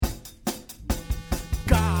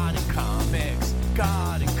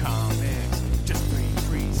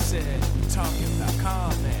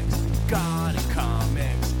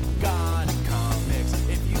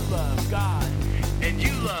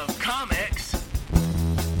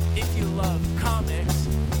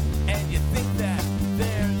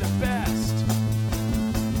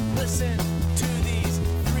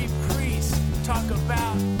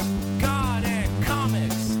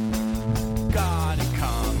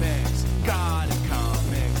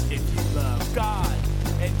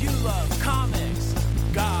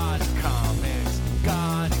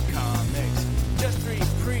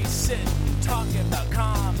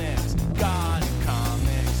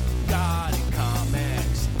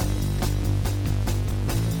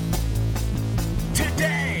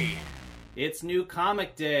It's New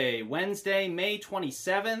Comic Day, Wednesday, May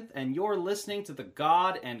 27th, and you're listening to the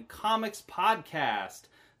God and Comics Podcast,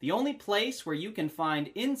 the only place where you can find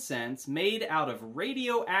incense made out of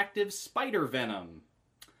radioactive spider venom.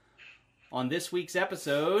 On this week's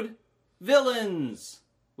episode, villains.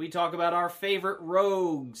 We talk about our favorite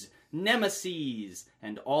rogues, nemeses,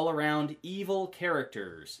 and all-around evil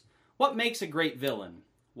characters. What makes a great villain?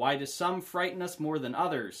 Why do some frighten us more than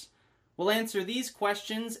others? We'll answer these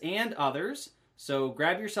questions and others, so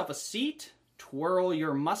grab yourself a seat, twirl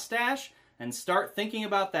your mustache, and start thinking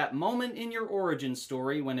about that moment in your origin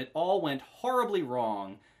story when it all went horribly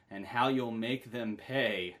wrong, and how you'll make them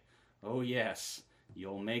pay. Oh yes,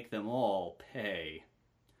 you'll make them all pay.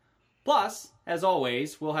 Plus, as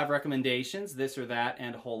always, we'll have recommendations, this or that,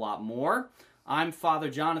 and a whole lot more. I'm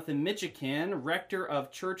Father Jonathan Michigan, rector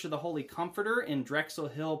of Church of the Holy Comforter in Drexel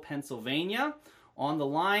Hill, Pennsylvania. On the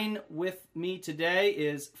line with me today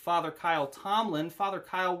is Father Kyle Tomlin. Father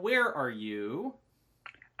Kyle, where are you?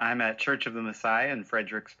 I'm at Church of the Messiah in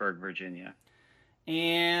Fredericksburg, Virginia.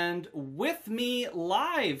 And with me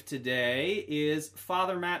live today is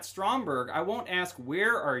Father Matt Stromberg. I won't ask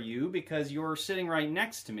where are you because you're sitting right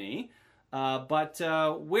next to me, but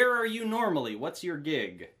where are you normally? What's your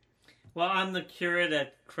gig? Well, I'm the curate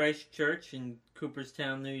at Christ Church in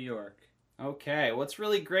Cooperstown, New York. Okay, well, it's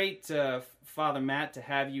really great, Father Matt, to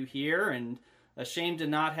have you here, and a shame to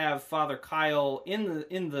not have Father Kyle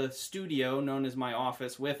in the studio, known as my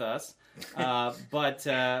office, with us. But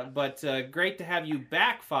great to have you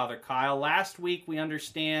back, Father Kyle. Last week we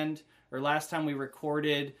understand, or last time we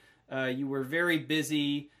recorded, you were very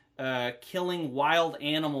busy killing wild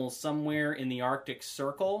animals somewhere in the Arctic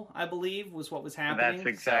Circle, I believe, was what was happening. That's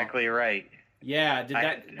exactly right. Yeah, did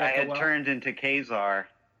that I had well? Turned into Khazar.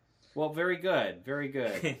 Well, very good, very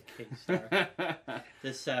good.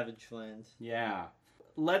 The Savage Lands. Yeah.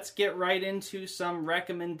 Let's get right into some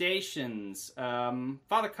recommendations.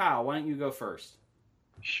 Father Kyle, why don't you go first?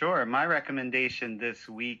 Sure. My recommendation this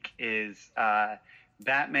week is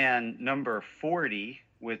Batman number 40,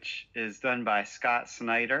 which is done by Scott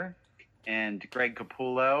Snyder and Greg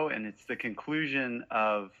Capullo, and it's the conclusion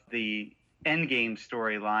of the Endgame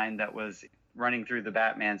storyline that was running through the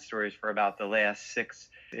Batman stories for about the last 6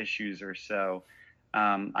 issues or so.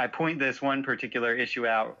 I point this one particular issue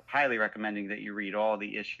out, highly recommending that you read all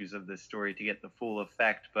the issues of this story to get the full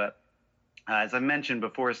effect. But as I mentioned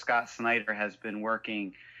before, Scott Snyder has been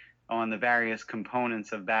working on the various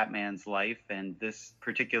components of Batman's life, and this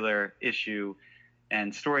particular issue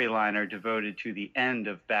and storyline are devoted to the end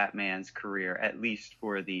of Batman's career, at least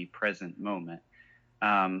for the present moment.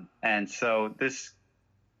 And so this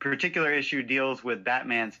particular issue deals with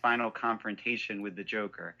Batman's final confrontation with the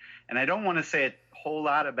Joker. And I don't want to say a whole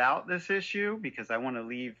lot about this issue because I want to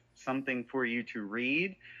leave something for you to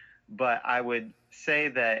read, but I would say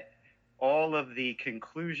that all of the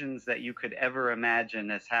conclusions that you could ever imagine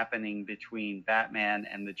as happening between Batman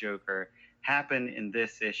and the Joker happen in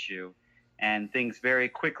this issue. And things very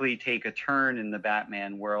quickly take a turn in the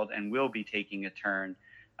Batman world and will be taking a turn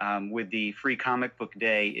with the Free Comic Book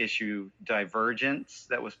Day issue Divergence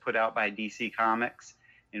that was put out by DC Comics,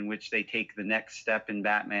 in which they take the next step in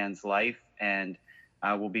Batman's life, and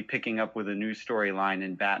we'll be picking up with a new storyline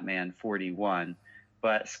in Batman 41.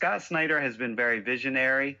 But Scott Snyder has been very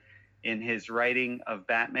visionary in his writing of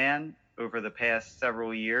Batman over the past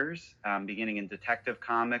several years, beginning in Detective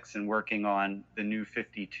Comics and working on the new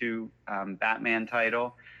 52 Batman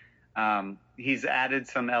title. He's added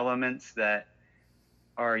some elements that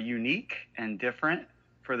are unique and different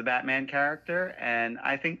for the Batman character, and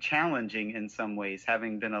I think challenging in some ways,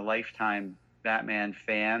 having been a lifetime Batman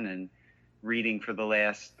fan and reading for the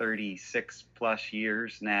last 36 plus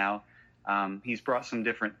years now. He's brought some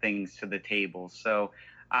different things to the table. So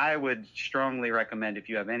I would strongly recommend, if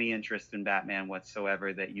you have any interest in Batman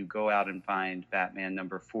whatsoever, that you go out and find Batman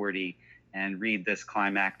number 40 and read this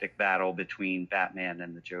climactic battle between Batman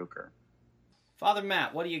and the Joker. Father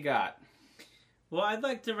Matt, what do you got? Well, I'd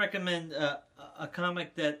like to recommend a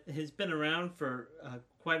comic that has been around for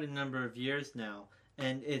quite a number of years now,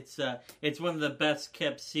 and it's one of the best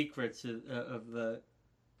kept secrets of the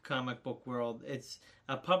comic book world. It's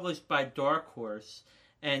published by Dark Horse,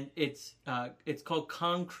 and it's called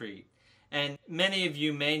Concrete. And many of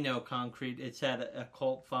you may know Concrete. It's had a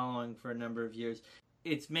cult following for a number of years.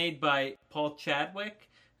 It's made by Paul Chadwick,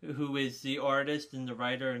 who is the artist and the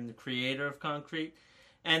writer and the creator of Concrete.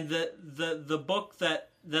 And the book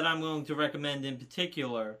that I'm going to recommend in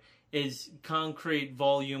particular is Concrete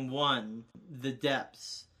Volume 1, The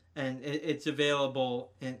Depths. And it's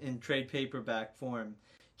available in trade paperback form.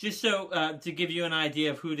 Just so to give you an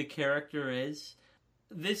idea of who the character is,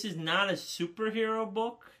 this is not a superhero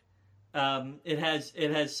book. It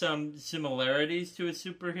has some similarities to a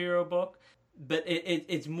superhero book, but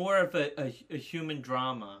it's more of a human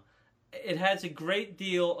drama. It has a great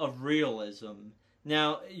deal of realism.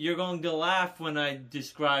 Now, you're going to laugh when I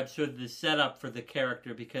describe sort of the setup for the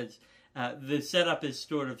character, because the setup is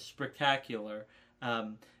sort of spectacular.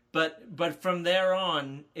 But from there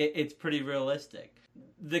on, it's pretty realistic.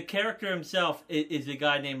 The character himself is a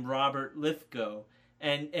guy named Robert Lithgow,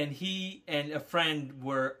 and he and a friend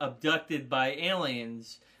were abducted by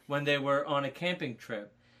aliens when they were on a camping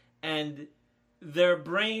trip. And their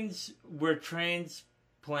brains were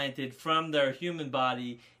transplanted from their human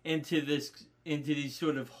body into these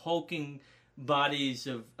sort of hulking bodies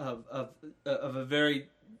of a very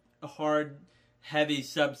hard, heavy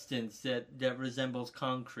substance that resembles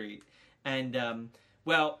concrete. And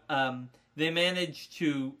they manage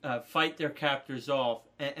to fight their captors off,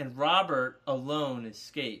 and Robert alone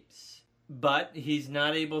escapes, but he's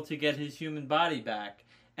not able to get his human body back.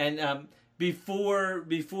 And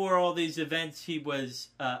before all these events, he was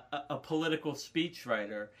a political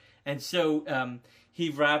speechwriter, and so he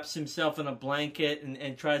wraps himself in a blanket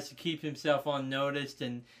and tries to keep himself unnoticed,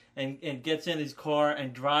 and gets in his car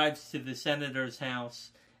and drives to the senator's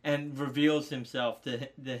house and reveals himself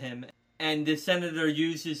to him. And the senator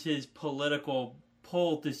uses his political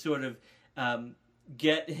pull to sort of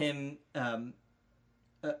get him,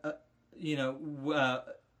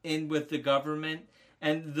 in with the government.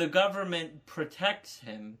 And the government protects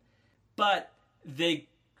him, but they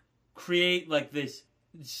create like this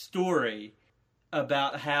story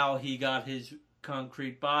about how he got his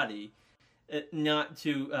concrete body, not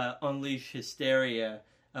to unleash hysteria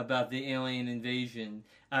about the alien invasion.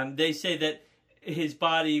 They say that his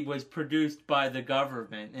body was produced by the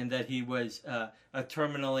government, and that he was a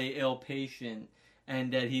terminally ill patient,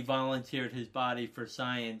 and that he volunteered his body for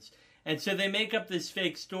science. And so they make up this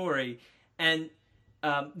fake story, and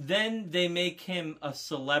then they make him a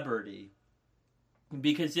celebrity,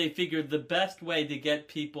 because they figured the best way to get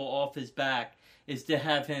people off his back is to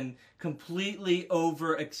have him completely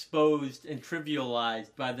overexposed and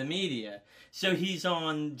trivialized by the media. So he's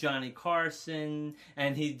on Johnny Carson,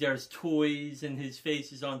 and there's toys, and his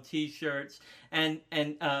face is on T-shirts, and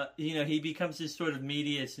he becomes this sort of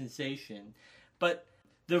media sensation. But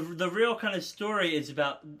the real kind of story is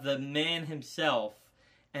about the man himself,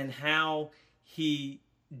 and how he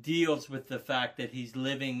deals with the fact that he's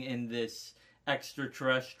living in this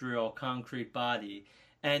extraterrestrial concrete body.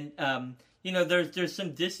 And there's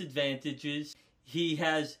some disadvantages. He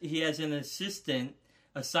has an assistant,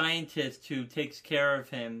 a scientist who takes care of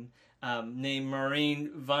him, named Maureen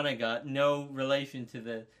Vonnegut, no relation to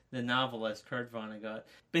the novelist Kurt Vonnegut.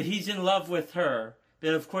 But he's in love with her.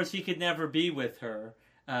 But of course he could never be with her,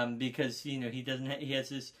 because he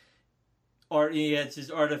has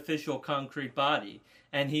this artificial concrete body,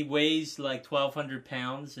 and he weighs like 1,200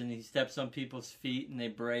 pounds, and he steps on people's feet and they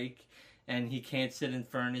break, and he can't sit in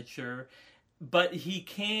furniture. But he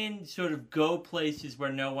can sort of go places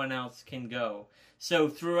where no one else can go. So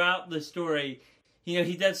throughout the story,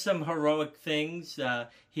 he does some heroic things.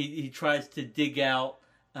 He tries to dig out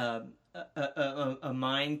a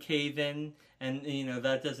mine cave-in, and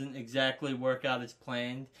that doesn't exactly work out as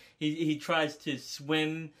planned. He tries to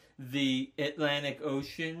swim the Atlantic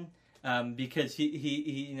Ocean because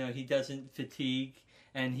he doesn't fatigue,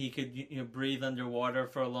 and he could breathe underwater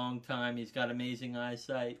for a long time. He's got amazing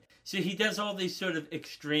eyesight. So he does all these sort of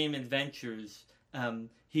extreme adventures.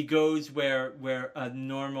 He goes where a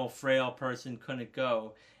normal frail person couldn't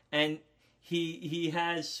go, and he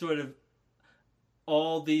has sort of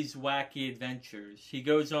all these wacky adventures. He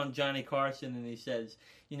goes on Johnny Carson and he says,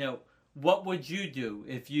 what would you do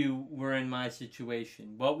if you were in my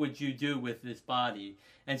situation? What would you do with this body?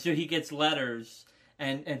 And so he gets letters,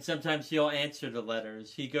 and sometimes he'll answer the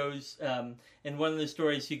letters. He goes, in one of the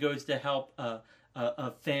stories, he goes to help a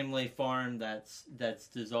family farm that's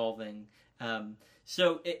dissolving. And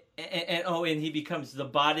he becomes the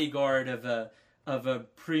bodyguard of a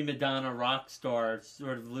prima donna rock star,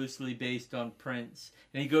 sort of loosely based on Prince.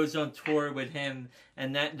 And he goes on tour with him,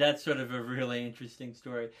 and that's sort of a really interesting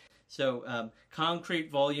story. So,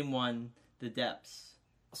 Concrete Volume 1, The Depths.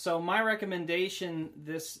 So my recommendation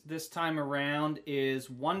this time around is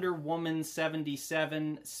Wonder Woman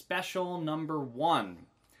 77 Special Number 1.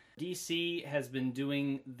 DC has been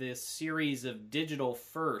doing this series of digital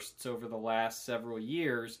firsts over the last several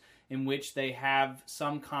years, in which they have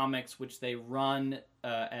some comics which they run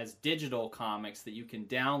as digital comics that you can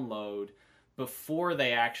download before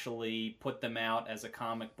they actually put them out as a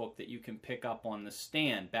comic book that you can pick up on the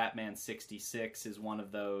stand. Batman 66 is one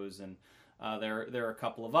of those, and There are a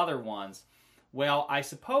couple of other ones. Well, I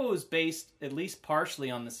suppose based at least partially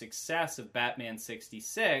on the success of Batman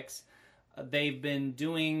 66, they've been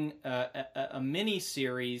doing a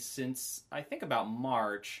mini-series since, I think, about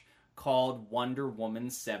March, called Wonder Woman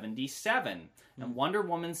 77. And Wonder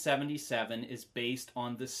Woman 77 is based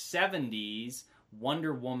on the 70s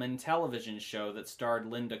Wonder Woman television show that starred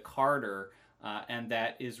Linda Carter, and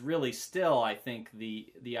that is really still, I think,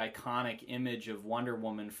 the iconic image of Wonder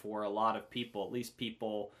Woman for a lot of people, at least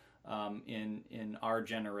people in our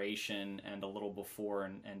generation and a little before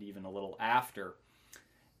and even a little after.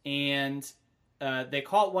 And they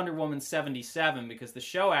call it Wonder Woman 77 because the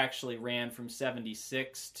show actually ran from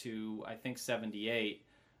 76 to, I think, 78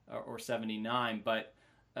 or 79. But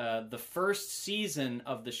the first season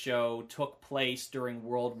of the show took place during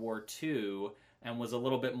World War II and was a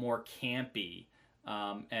little bit more campy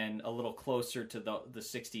and a little closer to the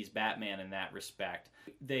 60s Batman in that respect.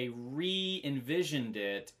 They re-envisioned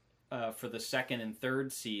it for the second and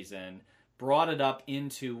third season, brought it up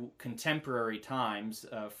into contemporary times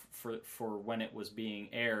for when it was being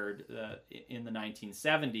aired in the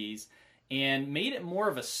 1970s, and made it more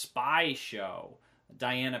of a spy show.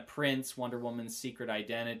 Diana Prince, Wonder Woman's secret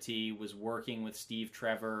identity, was working with Steve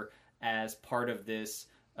Trevor as part of this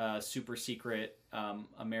super secret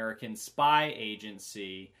American spy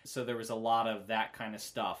agency. So there was a lot of that kind of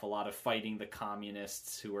stuff, a lot of fighting the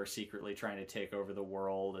communists who are secretly trying to take over the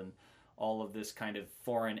world, and all of this kind of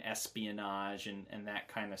foreign espionage and that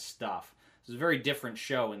kind of stuff. It was a very different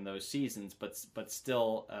show in those seasons, but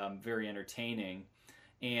still very entertaining.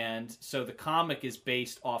 And so the comic is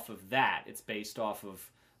based off of that. It's based off of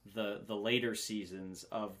the later seasons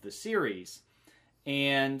of the series.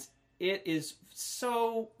 And it is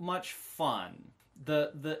so much fun.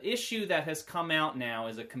 The issue that has come out now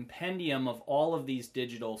is a compendium of all of these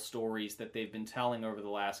digital stories that they've been telling over the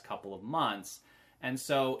last couple of months. And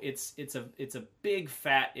so it's a big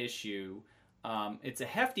fat issue. It's a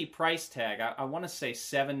hefty price tag. I want to say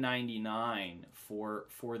 $7.99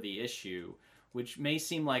 for the issue, which may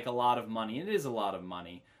seem like a lot of money. It is a lot of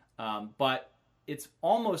money, but it's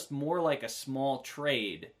almost more like a small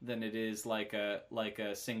trade than it is like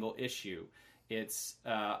a single issue. It's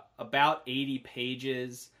about 80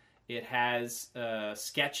 pages. It has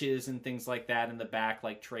sketches and things like that in the back,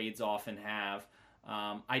 like trades often have.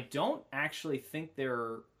 I don't actually think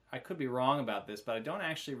I could be wrong about this, but I don't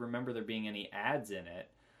actually remember there being any ads in it.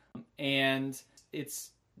 And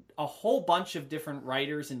it's a whole bunch of different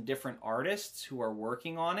writers and different artists who are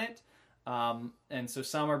working on it. And so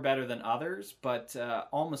some are better than others, but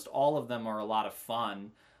almost all of them are a lot of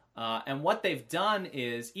fun. And what they've done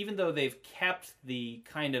is, even though they've kept the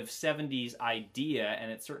kind of 70s idea,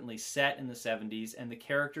 and it's certainly set in the 70s, and the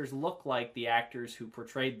characters look like the actors who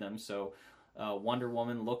portrayed them, so Wonder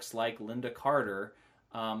Woman looks like Linda Carter,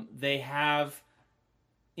 they have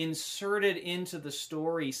inserted into the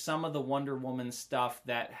story some of the Wonder Woman stuff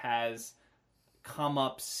that has come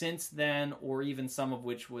up since then, or even some of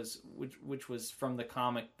which was from the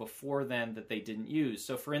comic before then that they didn't use.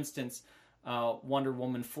 So, for instance, Wonder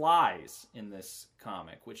Woman flies in this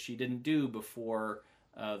comic, which she didn't do before.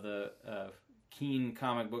 The keen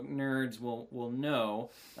comic book nerds will know.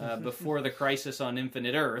 Before the Crisis on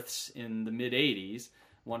Infinite Earths in the mid-'80s,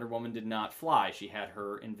 Wonder Woman did not fly. She had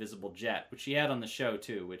her invisible jet, which she had on the show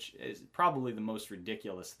too, which is probably the most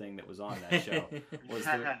ridiculous thing that was on that show,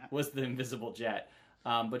 was the invisible jet.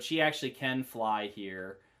 But she actually can fly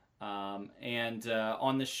here. And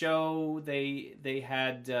on the show, they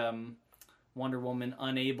had Wonder Woman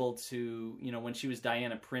unable to, when she was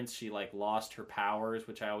Diana Prince, she lost her powers,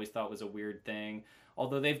 which I always thought was a weird thing.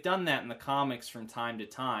 Although they've done that in the comics from time to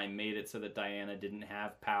time, made it so that Diana didn't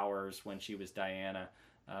have powers when she was Diana.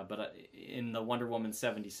 But in the Wonder Woman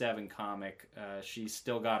 77 comic, she's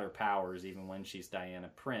still got her powers even when she's Diana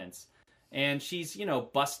Prince. And she's,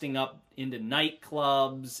 busting up into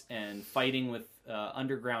nightclubs and fighting with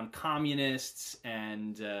underground communists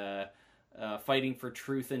and fighting for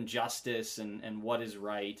truth and justice and what is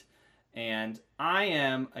right. And I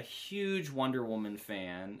am a huge Wonder Woman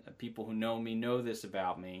fan. People who know me know this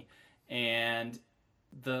about me. And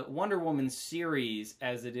the Wonder Woman series,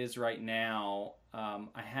 as it is right now,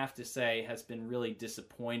 I have to say, has been really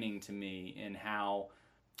disappointing to me in how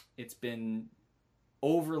it's been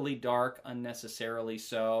overly dark, unnecessarily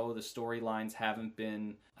so. The storylines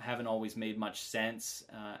haven't always made much sense,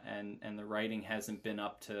 and the writing hasn't been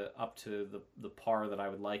up to the par that I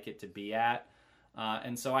would like it to be at.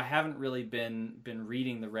 And so I haven't really been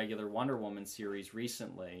reading the regular Wonder Woman series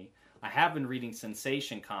recently. I have been reading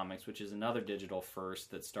Sensation Comics, which is another digital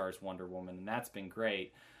first that stars Wonder Woman, and that's been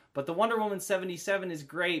great. But the Wonder Woman 77 is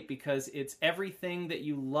great because it's everything that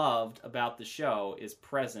you loved about the show is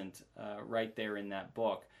present right there in that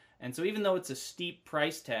book. And so even though it's a steep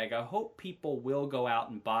price tag, I hope people will go out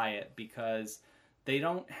and buy it because they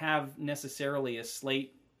don't have necessarily a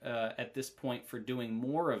slate at this point for doing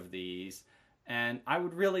more of these. And I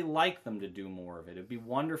would really like them to do more of it. It'd be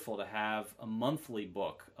wonderful to have a monthly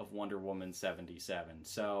book of Wonder Woman 77.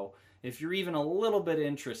 So if you're even a little bit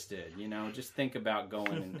interested, just think about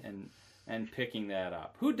going and picking that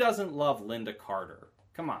up. Who doesn't love Linda Carter?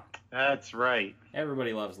 Come on. That's right.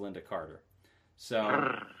 Everybody loves Linda Carter.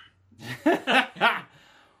 So,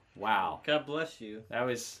 wow. God bless you. That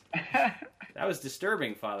was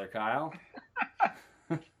disturbing, Father Kyle.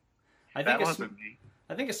 That wasn't me.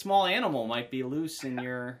 I think a small animal might be loose in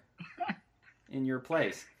your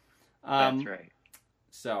place. That's right.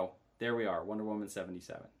 So there we are, Wonder Woman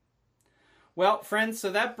 77. Well, friends,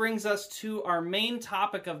 so that brings us to our main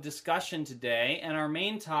topic of discussion today, and our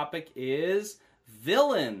main topic is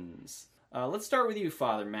villains. Let's start with you,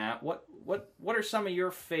 Father Matt. What are some of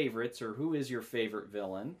your favorites, or who is your favorite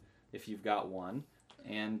villain, if you've got one,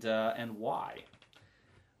 and why?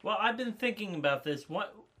 Well, I've been thinking about this.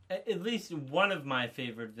 At least one of my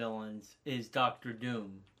favorite villains is Doctor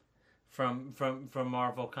Doom from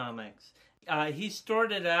Marvel Comics. He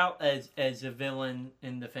started out as a villain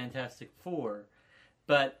in the Fantastic Four,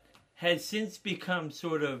 but has since become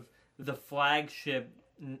sort of the flagship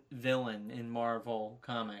villain in Marvel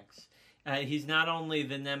Comics. He's not only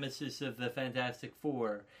the nemesis of the Fantastic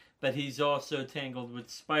Four, but he's also tangled with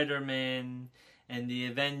Spider-Man and the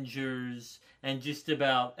Avengers and just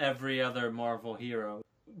about every other Marvel hero.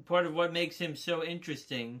 Part of what makes him so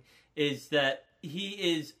interesting is that he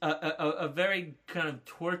is a very kind of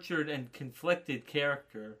tortured and conflicted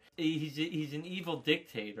character. He's an evil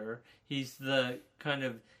dictator. He's the kind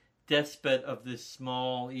of despot of this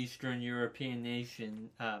small Eastern European nation.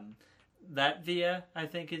 Latvia, I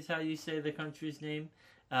think is how you say the country's name.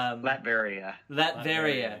 Latveria.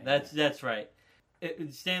 Latveria. That's right.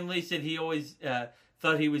 Stan Lee said he always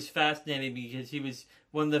thought he was fascinating because he was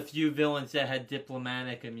one of the few villains that had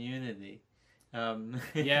diplomatic immunity.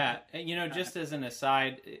 Yeah, just as an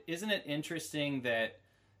aside, isn't it interesting that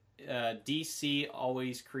DC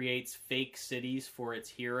always creates fake cities for its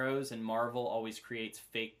heroes and Marvel always creates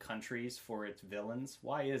fake countries for its villains?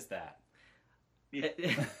 Why is that?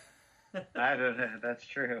 I don't know. That's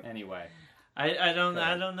true. Anyway. I don't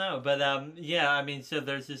know, but yeah, I mean, so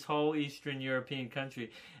there's this whole Eastern European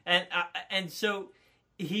country, and so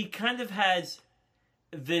he kind of has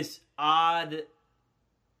this odd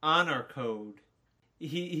honor code.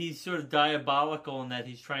 He's sort of diabolical in that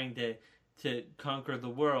he's trying to conquer the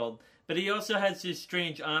world, but he also has this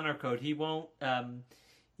strange honor code. He won't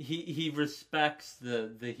he respects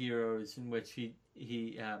the heroes in which he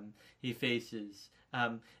faces,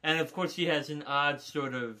 and of course he has an odd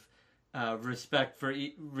sort of respect for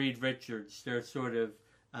Reed Richards. They're sort of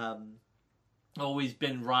always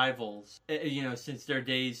been rivals, since their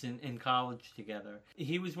days in college together.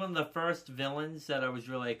 He was one of the first villains that I was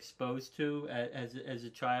really exposed to as a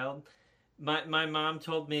child. My mom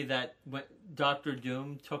told me that when Dr.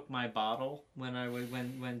 Doom took my bottle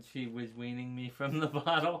when she was weaning me from the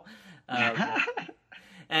bottle. And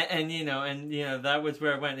that was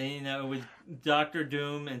where it went. And, it was Dr.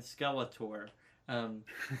 Doom and Skeletor.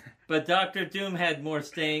 But Dr. Doom had more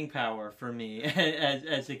staying power for me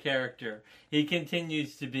as a character. He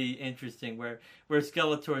continues to be interesting, where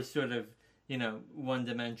Skeletor is sort of,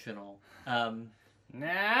 one-dimensional.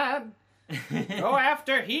 Nah, go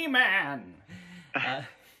after He-Man!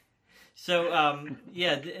 Dr.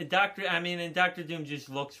 Doom just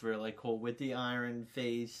looks really cool with the iron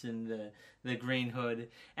face and the green hood.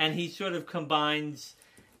 And he sort of combines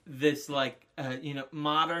this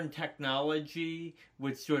modern technology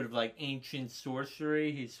with sort of like ancient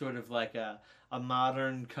sorcery. He's sort of like a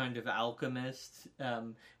modern kind of alchemist,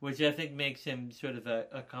 which I think makes him sort of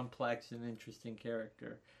a complex and interesting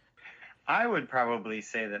character. I would probably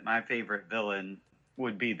say that my favorite villain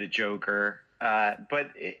would be the Joker,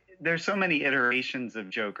 but there's so many iterations of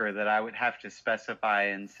Joker that I would have to specify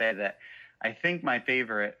and say that I think my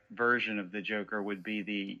favorite version of the Joker would be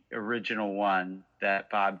the original one that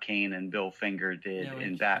Bob Kane and Bill Finger did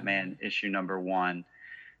in Batman issue number 1.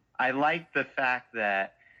 I like the fact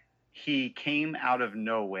that he came out of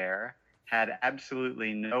nowhere, had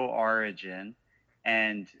absolutely no origin,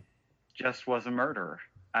 and just was a murderer.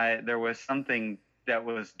 There was something that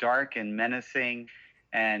was dark and menacing,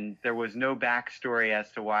 and there was no backstory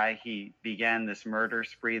as to why he began this murder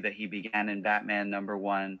spree that he began in Batman number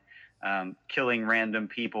 1. killing random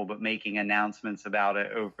people but making announcements about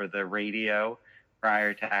it over the radio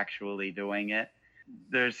prior to actually doing it.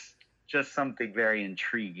 There's just something very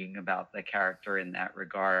intriguing about the character in that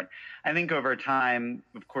regard. I think over time,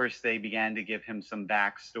 of course, they began to give him some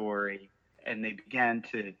backstory, and they began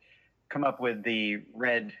to come up with the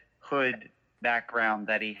Red Hood background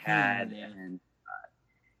that he had,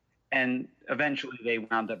 and eventually they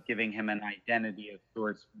wound up giving him an identity of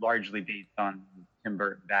sorts, largely based on Tim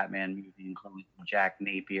Burton Batman movie and calling him Jack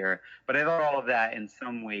Napier. But I thought all of that in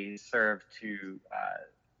some ways served to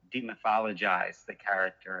demythologize the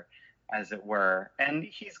character, as it were. And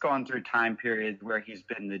he's gone through time periods where he's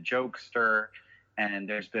been the jokester, and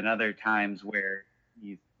there's been other times where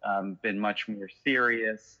he's been much more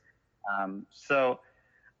serious. So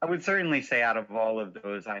I would certainly say out of all of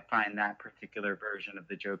those, I find that particular version of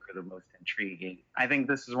the Joker the most intriguing. I think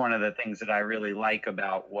this is one of the things that I really like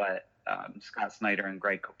about what Scott Snyder and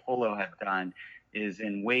Greg Capullo have done, is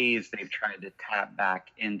in ways they've tried to tap back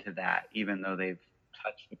into that, even though they've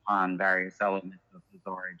touched upon various elements of his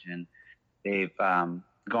origin. They've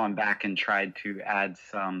gone back and tried to add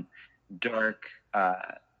some dark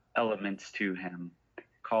elements to him,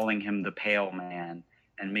 calling him the Pale Man,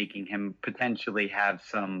 and making him potentially have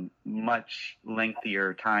some much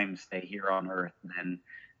lengthier time stay here on Earth than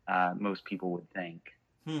most people would think.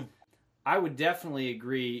 I would definitely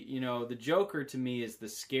agree. You know, the Joker to me is the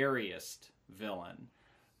scariest villain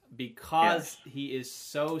because he is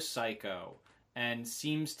so psycho and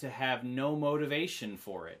seems to have no motivation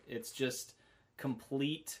for it. It's just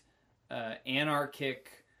complete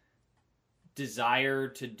anarchic desire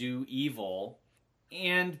to do evil.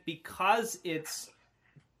 And because it's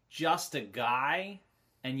just a guy,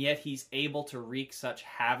 and yet he's able to wreak such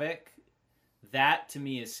havoc, that to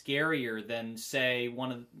me is scarier than say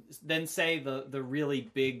the really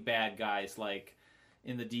big bad guys, like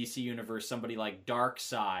in the DC universe, somebody like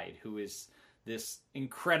Darkseid, who is this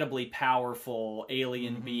incredibly powerful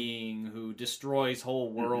alien being who destroys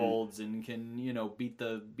whole worlds and can, you know, beat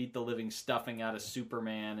the living stuffing out of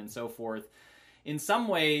Superman and so forth. In some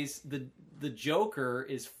ways, the Joker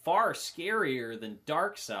is far scarier than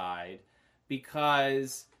Darkseid,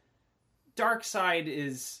 because Darkseid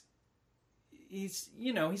he's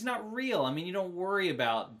not real. I mean, you don't worry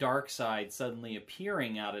about Darkseid suddenly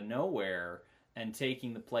appearing out of nowhere and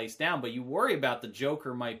taking the place down, but you worry about the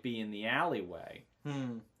Joker might be in the alleyway.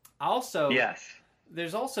 Also, yes.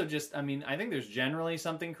 There's also just, I mean, I think there's generally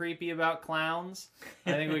something creepy about clowns.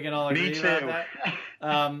 I think we can all agree about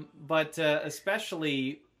that. But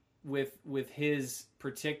especially with his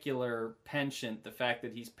particular penchant, the fact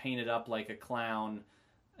that he's painted up like a clown,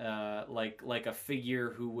 like a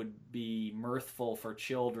figure who would be mirthful for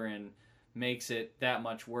children, makes it that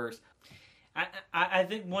much worse. I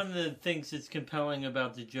think one of the things that's compelling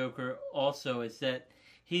about the Joker also is that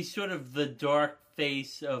he's sort of the dark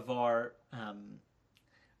face of our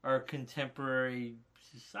contemporary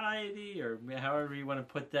society, or however you want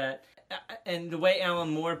to put that. And the way Alan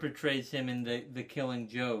Moore portrays him in The Killing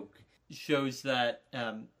Joke shows that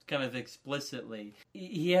kind of explicitly.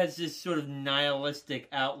 He has this sort of nihilistic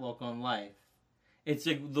outlook on life. It's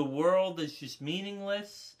like the world is just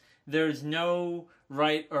meaningless. There's no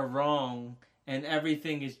right or wrong, and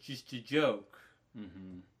everything is just a joke.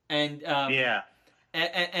 And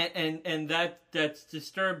and that's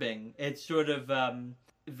disturbing. It's sort of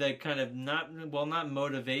the kind of not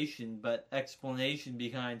motivation, but explanation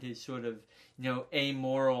behind his sort of, you know,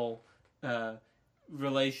 amoral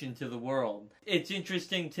relation to the world. It's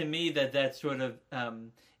interesting to me that sort of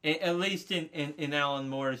at least in Alan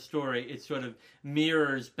Moore's story, it sort of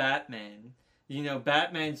mirrors Batman. You know,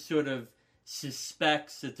 Batman sort of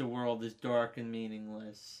suspects that the world is dark and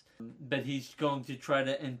meaningless, but he's going to try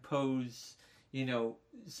to impose, you know,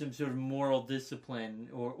 some sort of moral discipline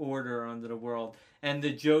or order onto the world. And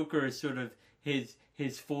the Joker is sort of his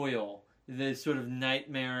foil, the sort of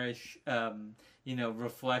nightmarish, you know,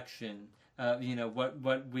 reflection. You know,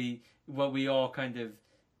 what we all kind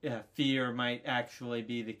of fear might actually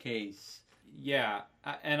be the case. Yeah,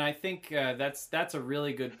 and I think that's a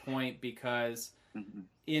really good point, because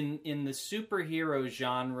in the superhero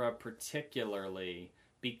genre particularly,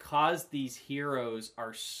 because these heroes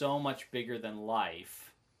are so much bigger than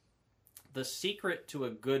life, the secret to a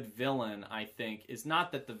good villain, I think, is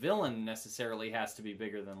not that the villain necessarily has to be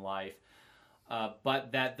bigger than life,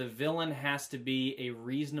 but that the villain has to be a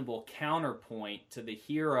reasonable counterpoint to the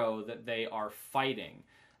hero that they are fighting.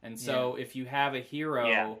 And so if you have a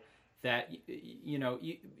hero that, you know,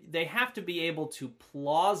 they have to be able to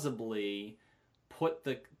plausibly put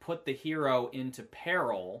the hero into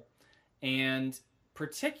peril, and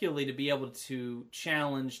particularly to be able to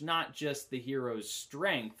challenge not just the hero's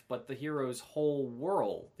strength, but the hero's whole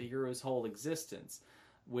world, the hero's whole existence,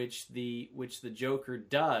 which the Joker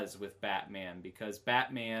does with Batman, because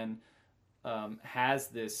Batman has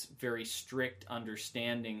this very strict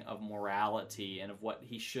understanding of morality and of what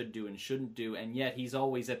he should do and shouldn't do, and yet he's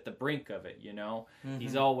always at the brink of it, you know? Mm-hmm.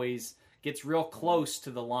 He's always gets real close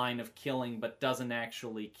to the line of killing but doesn't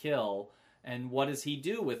actually kill. And what does he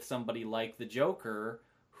do with somebody like the Joker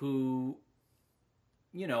who,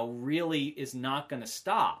 you know, really is not going to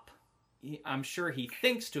stop? I'm sure he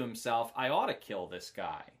thinks to himself, I ought to kill this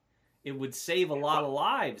guy. It would save a lot of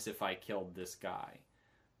lives if I killed this guy.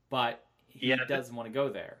 But he doesn't want to go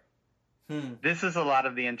there. This is a lot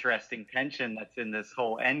of the interesting tension that's in this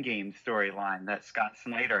whole Endgame storyline that Scott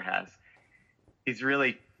Snyder has. He's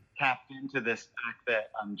really tapped into this fact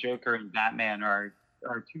that Joker and Batman are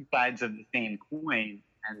two sides of the same coin,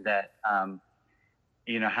 and that,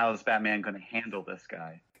 how is Batman going to handle this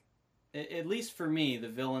guy? At least for me, the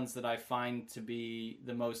villains that I find to be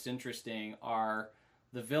the most interesting are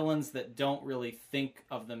the villains that don't really think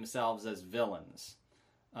of themselves as villains.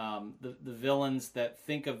 The villains that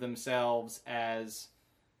think of themselves as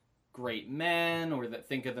great men, or that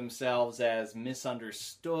think of themselves as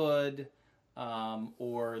misunderstood,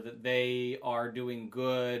 or that they are doing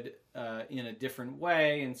good in a different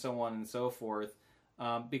way, and so on and so forth.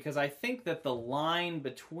 Because I think that the line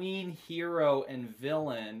between hero and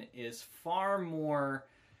villain is far more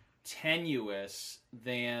tenuous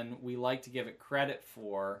than we like to give it credit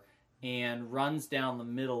for, and runs down the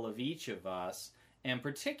middle of each of us. And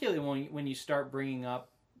particularly when you start bringing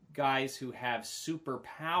up guys who have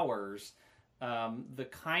superpowers, the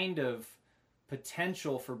kind of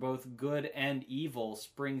potential for both good and evil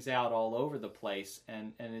springs out all over the place,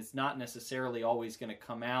 and is not necessarily always going to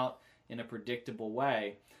come out in a predictable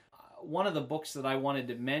way. One of the books that I wanted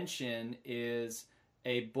to mention is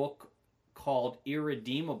a book called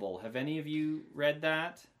Irredeemable. Have any of you read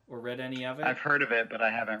that, or read any of it? I've heard of it, but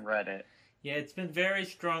I haven't read it. Yeah, it's been very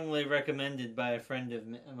strongly recommended by a friend of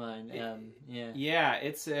mine.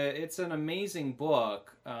 It's an amazing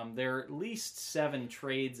book. There are at least 7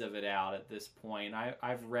 trades of it out at this point.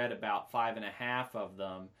 I've read about 5.5 of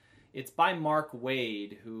them. It's by Mark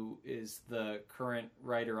Waid, who is the current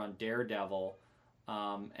writer on Daredevil,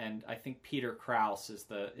 and I think Peter Krause is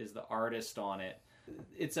the artist on it.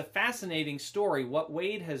 It's a fascinating story. What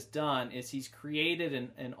Waid has done is he's created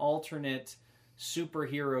an alternate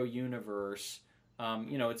superhero universe.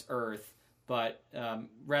 It's Earth, but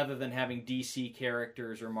rather than having DC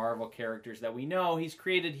characters or Marvel characters that we know, he's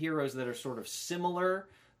created heroes that are sort of similar,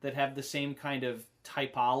 that have the same kind of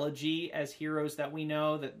typology as heroes that we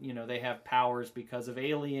know, that, they have powers because of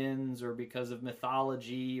aliens or because of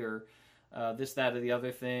mythology or this, that, or the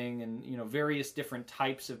other thing, and, various different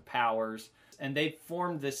types of powers. And they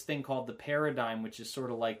formed this thing called the Paradigm, which is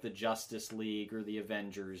sort of like the Justice League or the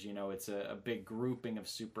Avengers. It's a big grouping of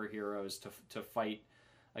superheroes to fight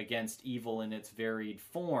against evil in its varied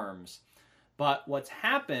forms. But what's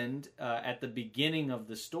happened at the beginning of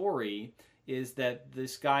the story is that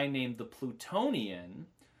this guy named the Plutonian,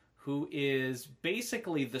 who is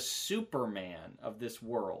basically the Superman of this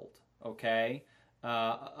world, okay,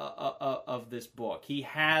 of this book. He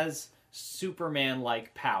has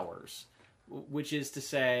Superman-like powers, which is to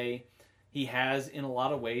say, he has, in a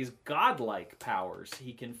lot of ways, godlike powers.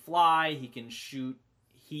 He can fly, he can shoot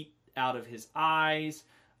heat out of his eyes,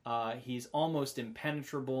 he's almost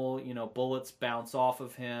impenetrable, bullets bounce off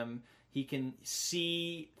of him. He can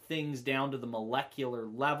see things down to the molecular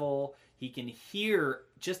level. He can hear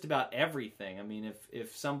just about everything. I mean,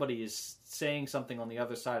 if somebody is saying something on the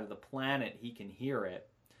other side of the planet, he can hear it.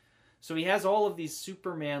 So he has all of these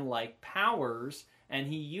Superman-like powers, and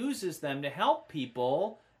he uses them to help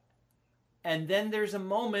people, and then there's a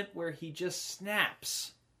moment where he just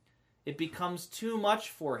snaps. It becomes too much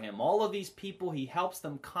for him. All of these people, he helps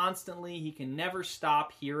them constantly. He can never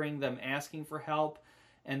stop hearing them asking for help,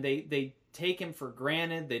 and they take him for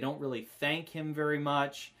granted. They don't really thank him very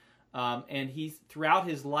much. And throughout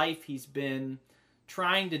his life, he's been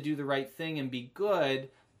trying to do the right thing and be good,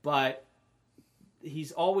 but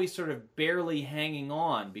he's always sort of barely hanging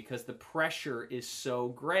on because the pressure is so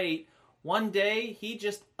great. One day, he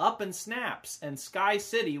just up and snaps, and Sky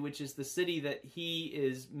City, which is the city that he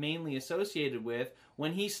is mainly associated with,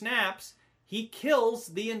 when he snaps, he kills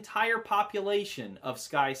the entire population of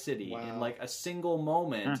Sky City. Wow. In like a single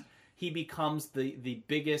moment. He becomes the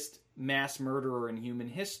biggest mass murderer in human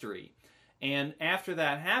history. And after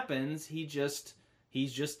that happens, he just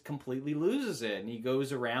completely loses it, and he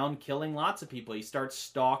goes around killing lots of people. He starts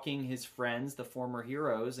stalking his friends, the former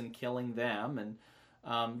heroes, and killing them, and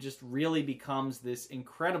just really becomes this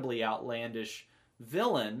incredibly outlandish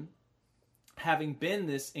villain, having been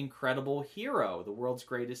this incredible hero, the world's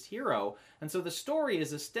greatest hero. And so the story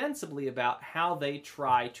is ostensibly about how they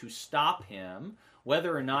try to stop him,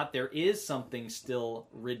 whether or not there is something still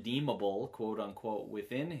redeemable, quote unquote,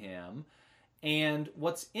 within him. And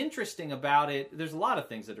what's interesting about it, there's a lot of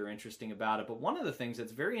things that are interesting about it, but one of the things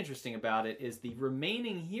that's very interesting about it is the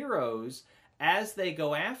remaining heroes, as they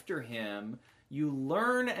go after him, you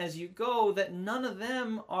learn as you go that none of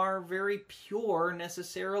them are very pure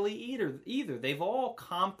necessarily either. They've all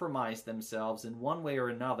compromised themselves in one way or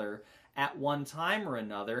another at one time or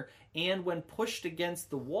another, and when pushed against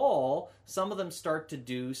the wall, some of them start to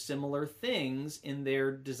do similar things in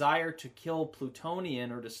their desire to kill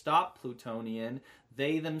Plutonian or to stop Plutonian.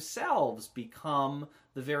 They themselves become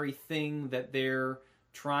the very thing that they're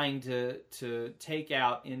trying to take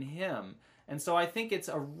out in him. And so I think it's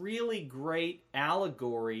a really great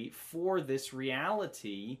allegory for this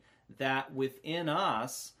reality that within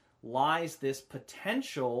us lies this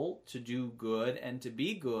potential to do good and to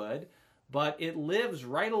be good, but it lives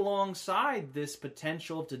right alongside this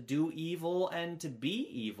potential to do evil and to be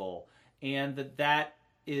evil. And that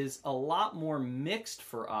is a lot more mixed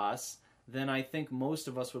for us than I think most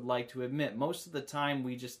of us would like to admit. Most of the time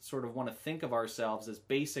we just sort of want to think of ourselves as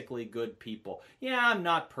basically good people. Yeah, I'm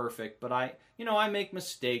not perfect, but I make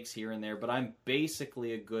mistakes here and there, but I'm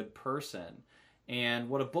basically a good person. And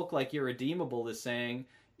what a book like Irredeemable is saying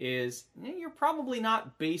is, you're probably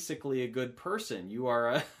not basically a good person. You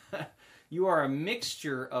are a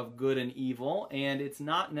mixture of good and evil, and it's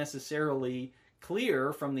not necessarily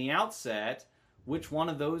clear from the outset which one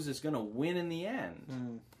of those is going to win in the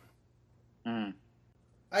end.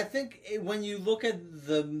 I think when you look at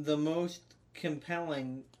the most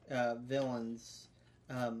compelling villains,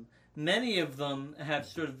 many of them have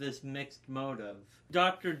sort of this mixed motive.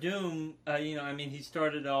 Doctor Doom, he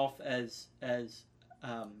started off as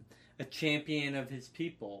a champion of his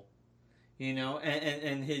people,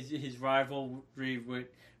 and his rivalry with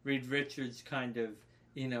Reed Richards kind of,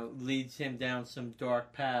 leads him down some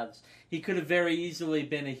dark paths. He could have very easily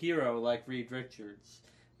been a hero like Reed Richards,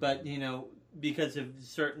 but, because of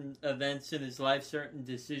certain events in his life, certain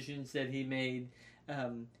decisions that he made,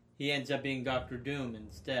 he ends up being Doctor Doom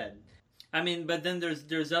instead. But then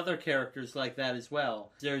there's other characters like that as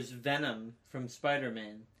well. There's Venom from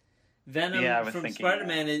Spider-Man. Venom from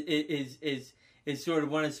Spider-Man is sort of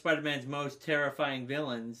one of Spider-Man's most terrifying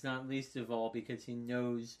villains, not least of all because he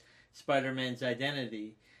knows Spider-Man's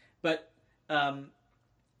identity. But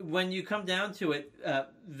when you come down to it,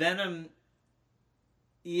 Venom,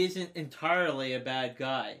 he isn't entirely a bad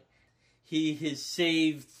guy. He has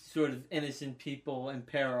saved sort of innocent people in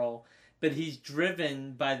peril, but he's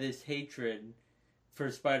driven by this hatred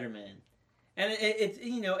for Spider-Man. And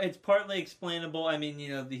it's partly explainable.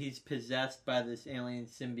 He's possessed by this alien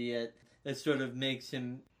symbiote that sort of makes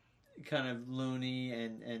him kind of loony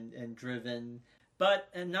and driven, but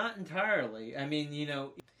not entirely.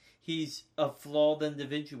 He's a flawed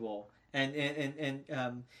individual. And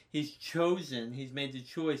he's made the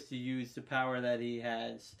choice to use the power that he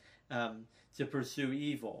has to pursue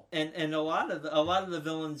evil. And a lot of the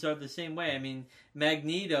villains are the same way.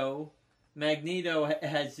 Magneto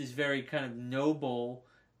has this very kind of noble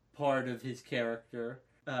part of his character.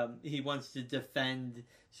 He wants to defend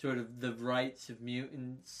sort of the rights of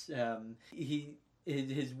mutants. He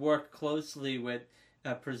has worked closely with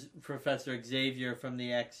Professor Xavier from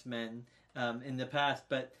the X-Men in the past,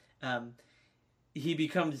 but he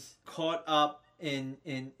becomes caught up in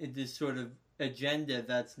this sort of agenda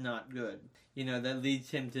that's not good, that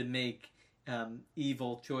leads him to make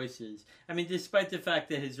evil choices. Despite the fact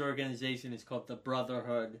that his organization is called the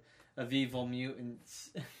Brotherhood of Evil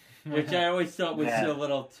Mutants, which I always thought was a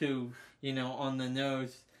little too, on the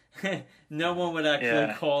nose. No one would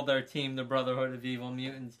actually call their team the Brotherhood of Evil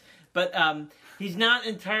Mutants. But he's not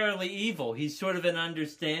entirely evil. He's sort of an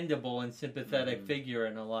understandable and sympathetic figure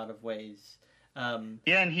in a lot of ways. And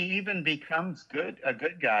he even becomes a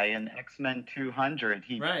good guy in X-Men 200.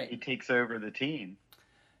 He takes over the team.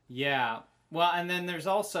 Yeah. Well, and then there's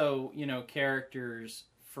also, characters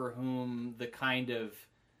for whom the kind of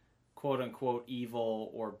quote-unquote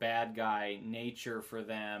evil or bad guy nature for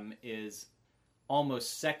them is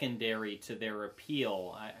almost secondary to their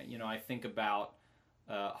appeal. I think about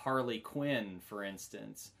Harley Quinn, for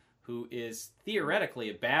instance, who is theoretically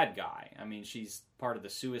a bad guy. She's part of the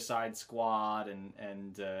Suicide Squad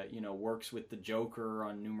and works with the Joker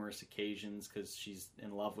on numerous occasions because she's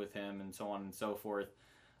in love with him and so on and so forth.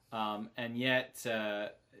 And yet,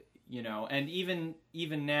 and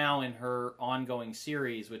even now in her ongoing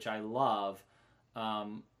series, which I love,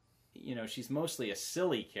 She's mostly a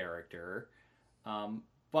silly character.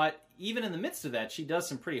 But even in the midst of that, she does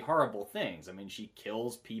some pretty horrible things. I mean, she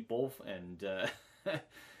kills people and,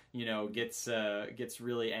 gets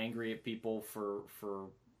really angry at people for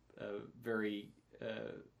very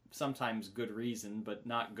sometimes good reason, but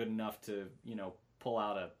not good enough to, pull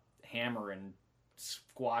out a hammer and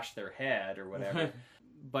squash their head or whatever.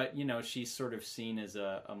 But, she's sort of seen as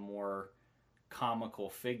a more comical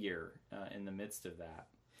figure in the midst of that.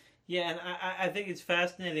 Yeah, and I think it's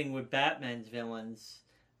fascinating with Batman's villains.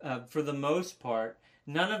 For the most part,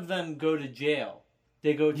 none of them go to jail.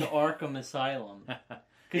 They go to Arkham Asylum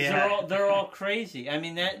because they're all crazy. I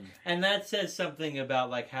mean that says something about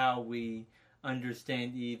like how we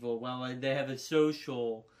understand evil. Well, they have a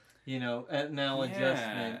social,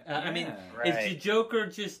 maladjustment. Is the Joker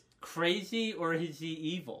just crazy or is he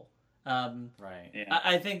evil? Right. Yeah.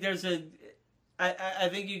 I think there's a. I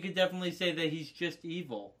think you could definitely say that he's just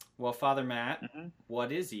evil. Well, Father Matt,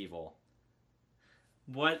 what is evil?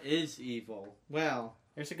 What is evil? Well,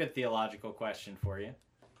 there's a good theological question for you.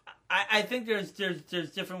 I think there's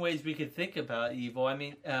different ways we could think about evil. I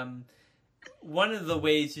mean, one of the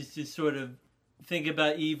ways is to sort of think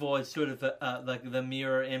about evil as sort of like the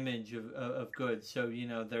mirror image of good. So,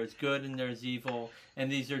 there's good and there's evil,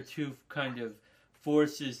 and these are two kind of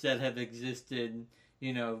forces that have existed,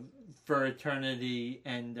 for eternity,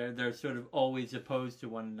 and they're sort of always opposed to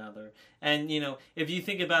one another. And, if you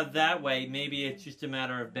think about it that way, maybe it's just a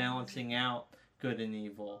matter of balancing out good and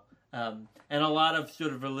evil. And a lot of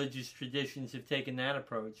sort of religious traditions have taken that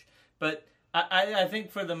approach. But I think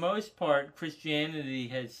for the most part, Christianity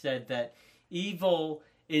has said that evil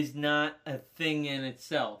is not a thing in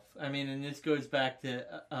itself. I mean, and this goes back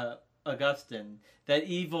to Augustine, that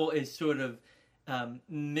evil is sort of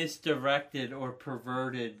misdirected or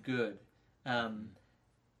perverted good.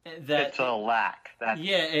 It's a lack.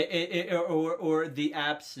 Or the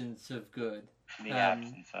absence of good. The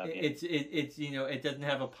absence of it. It's it doesn't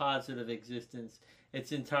have a positive existence.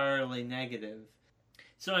 It's entirely negative.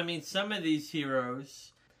 So I mean, some of these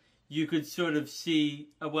heroes, you could sort of see.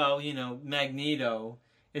 Magneto.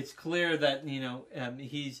 It's clear that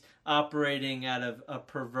he's operating out of a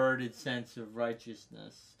perverted sense of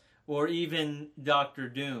righteousness. Or even Dr.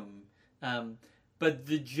 Doom. But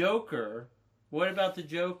the Joker, what about the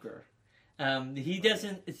Joker? He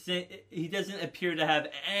doesn't appear to have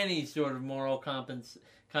any sort of moral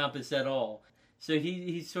compass at all. So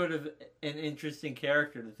he's sort of an interesting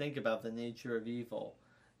character to think about the nature of evil.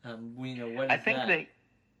 What is that?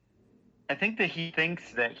 I think that he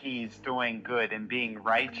thinks that he's doing good and being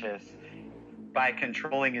righteous by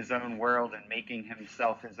controlling his own world and making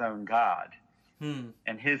himself his own God.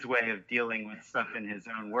 And his way of dealing with stuff in his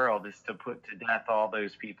own world is to put to death all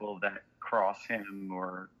those people that cross him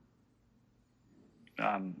or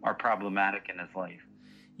are problematic in his life.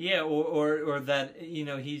 Yeah, or that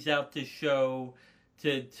he's out to show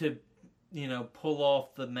to pull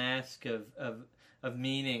off the mask of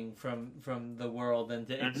meaning from the world and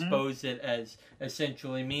to expose it as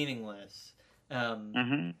essentially meaningless.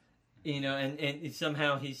 And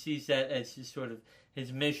somehow he sees that as his sort of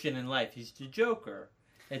his mission in life. He's the Joker.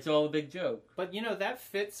 It's all a big joke. But, that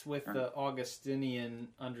fits with the Augustinian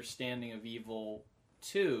understanding of evil,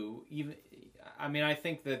 too. I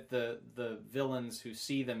think that the villains who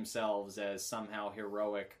see themselves as somehow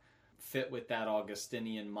heroic fit with that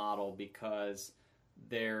Augustinian model because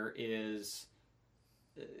there is,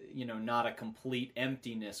 not a complete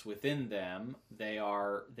emptiness within them. They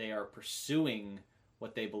are pursuing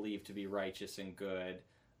what they believe to be righteous and good.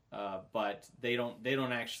 But they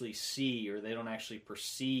don't actually see or they don't actually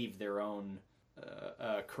perceive their own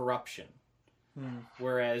corruption.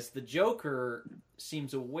 Whereas the Joker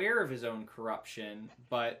seems aware of his own corruption,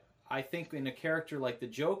 but I think in a character like the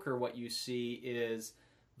Joker, what you see is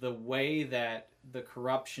the way that the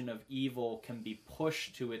corruption of evil can be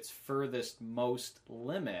pushed to its furthest most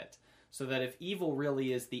limit, so that if evil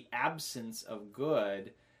really is the absence of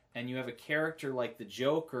good, and you have a character like the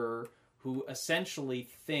Joker who essentially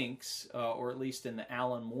thinks, or at least in the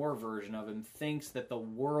Alan Moore version of him, thinks that the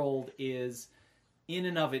world is, in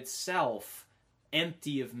and of itself,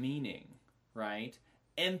 empty of meaning, right?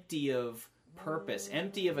 Empty of purpose,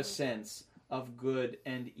 empty of a sense of good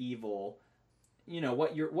and evil.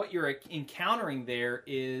 What you're encountering there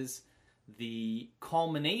is the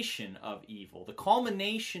culmination of evil. The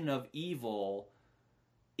culmination of evil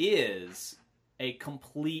is a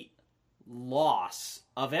complete loss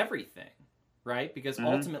of everything, right? Because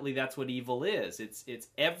ultimately that's what evil is. It's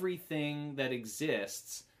everything that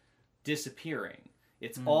exists disappearing.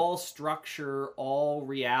 It's all structure, all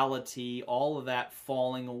reality, all of that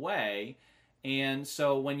falling away. And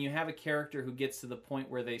so when you have a character who gets to the point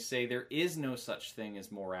where they say there is no such thing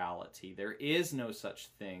as morality, there is no such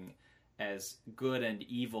thing as good and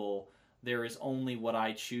evil, there is only what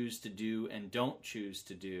I choose to do and don't choose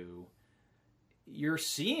to do, you're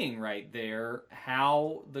seeing right there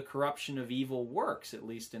how the corruption of evil works, at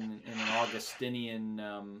least in an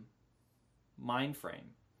Augustinian mind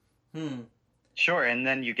frame. Sure, and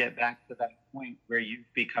then you get back to that point where you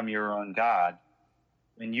become your own God.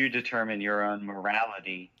 When you determine your own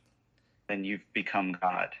morality, then you've become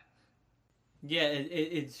God. Yeah,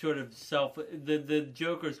 it's sort of the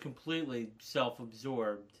Joker's completely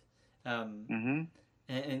self-absorbed, and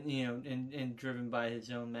you know, and driven by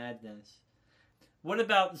his own madness. What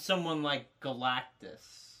about someone like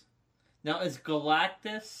Galactus? Now, is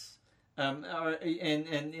Galactus,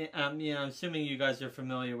 you know, assuming you guys are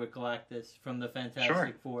familiar with Galactus from the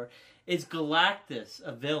Fantastic Four, is Galactus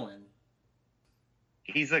a villain?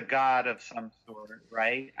 He's a god of some sort,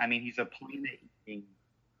 right? I mean, he's a planet-eating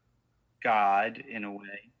god in a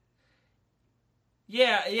way.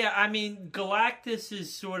 Yeah. I mean, Galactus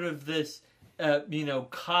is sort of this, you know,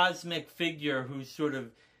 cosmic figure who's sort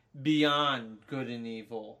of beyond good and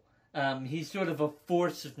evil. He's sort of a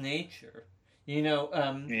force of nature, you know.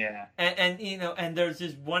 And you know, and there's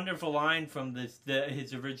this wonderful line from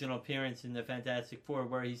his original appearance in the Fantastic Four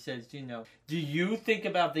where he says, you know, do you think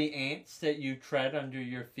about the ants that you tread under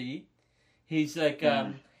your feet? He's like,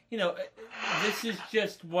 you know, this is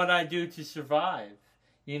just what I do to survive,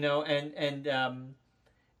 you know, and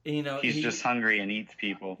you know, he's just hungry and eats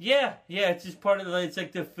people. Yeah, it's just part of it's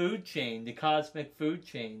like the food chain, the cosmic food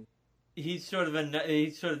chain. He's sort of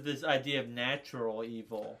this idea of natural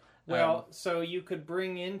evil. Well, so you could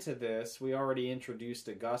bring into this, we already introduced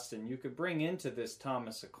Augustine, you could bring into this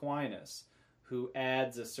Thomas Aquinas, who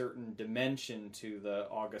adds a certain dimension to the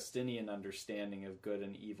Augustinian understanding of good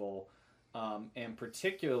and evil, and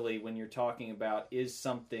particularly when you're talking about is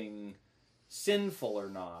something sinful or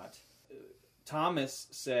not. Thomas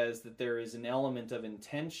says that there is an element of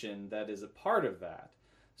intention that is a part of that,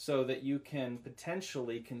 so that you can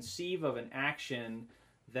potentially conceive of an action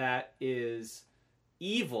that is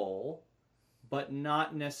evil, but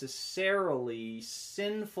not necessarily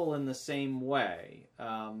sinful in the same way.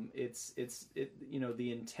 It's you know,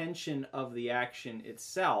 the intention of the action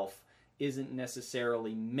itself isn't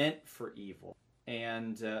necessarily meant for evil.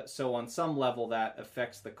 And so on some level that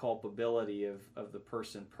affects the culpability of the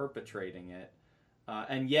person perpetrating it.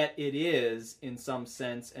 And yet it is, in some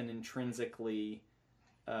sense, an intrinsically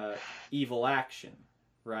evil action,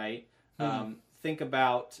 right? Think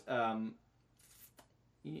about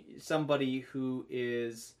somebody who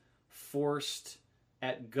is forced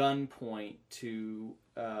at gunpoint to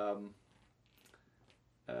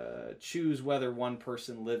choose whether one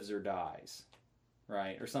person lives or dies,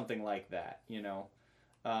 right? Or something like that, you know?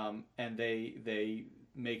 And they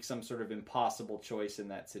make some sort of impossible choice in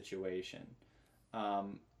that situation.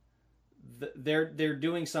 They're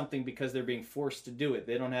doing something because they're being forced to do it.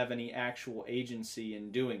 They don't have any actual agency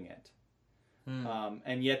in doing it.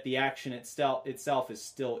 And yet the action itself is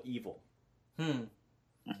still evil.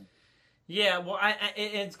 Yeah, well,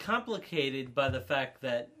 it's complicated by the fact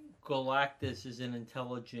that Galactus is an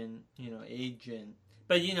intelligent, you know, agent.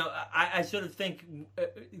 But, you know, I sort of think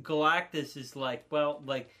Galactus is like, well,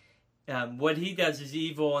 like, what he does is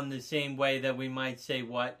evil in the same way that we might say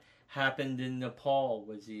what happened in Nepal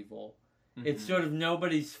was evil. It's sort of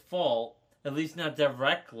nobody's fault, at least not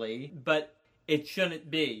directly, but it shouldn't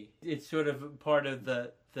be. It's sort of part of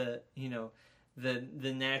the you know,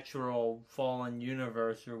 the natural fallen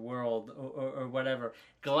universe or world or whatever.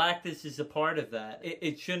 Galactus is a part of that.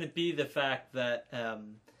 It shouldn't be the fact that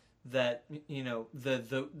that, you know,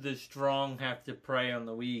 the strong have to prey on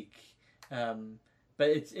the weak. But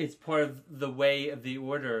it's part of the way of the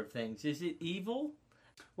order of things. Is it evil?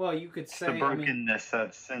 Well, you could say the brokenness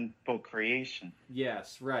of sinful creation.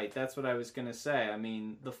 Yes, right. That's what I was going to say. I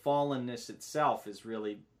mean, the fallenness itself is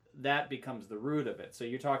really, that becomes the root of it. So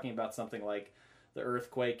you're talking about something like the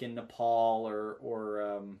earthquake in Nepal or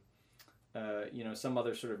you know, some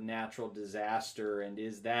other sort of natural disaster, and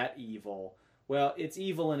is that evil? Well, it's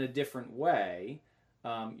evil in a different way.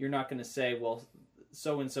 You're not going to say, well,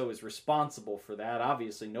 so-and-so is responsible for that.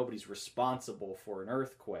 Obviously, nobody's responsible for an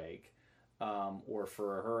earthquake. Or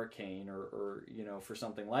for a hurricane, or you know, for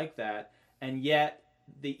something like that, and yet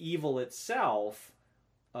the evil itself,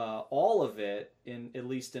 all of it, at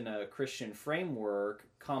least in a Christian framework,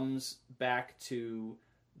 comes back to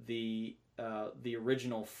the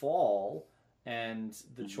original fall and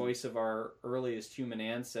the choice of our earliest human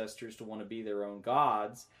ancestors to want to be their own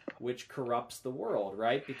gods, which corrupts the world,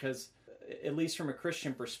 right? Because at least from a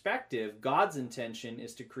Christian perspective, God's intention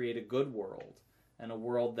is to create a good world, and a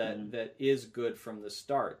world that is good from the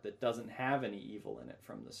start, that doesn't have any evil in it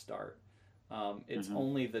from the start. It's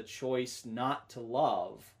only the choice not to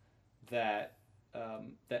love that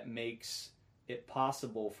makes it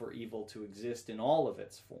possible for evil to exist in all of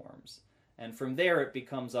its forms. And from there, it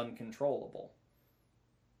becomes uncontrollable.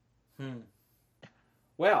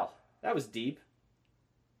 Well, that was deep.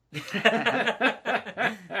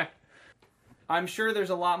 I'm sure there's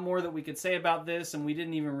a lot more that we could say about this, and we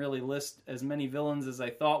didn't even really list as many villains as I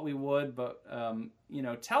thought we would, but,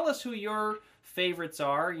 tell us who your favorites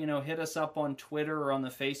are. Hit us up on Twitter or on the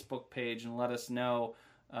Facebook page and let us know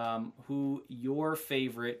who your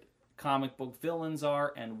favorite comic book villains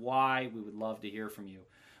are and why. We would love to hear from you.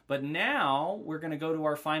 But now we're going to go to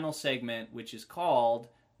our final segment, which is called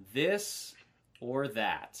This or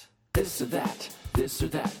That. This or that, this or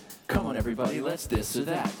that. Come on, everybody, let's this or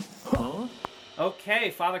that. Huh? Okay,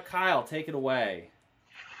 Father Kyle, take it away.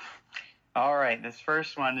 All right, this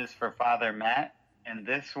first one is for Father Matt, and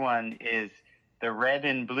this one is the red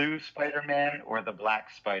and blue Spider-Man or the black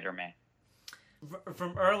Spider-Man.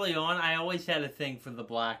 From early on, I always had a thing for the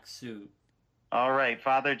black suit. All right,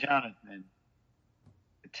 Father Jonathan,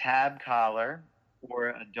 a tab collar or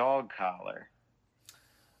a dog collar?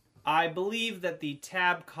 I believe that the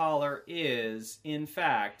tab collar is, in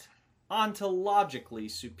fact, ontologically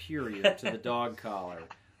superior to the dog collar.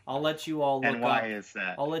 I'll let you all look and why is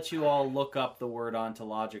that? I'll let you all look up the word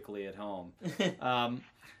ontologically at home.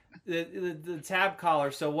 The tab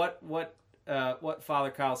collar. So what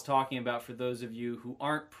Father Kyle's talking about, for those of you who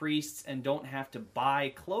aren't priests and don't have to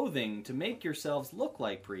buy clothing to make yourselves look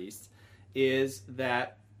like priests, is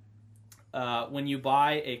that when you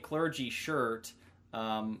buy a clergy shirt,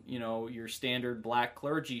 your standard black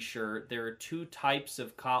clergy shirt, there are two types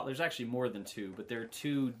of collars. There's actually more than two, but there are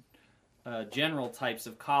two general types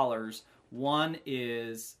of collars. One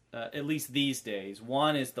is, at least these days,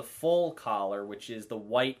 one is the full collar, which is the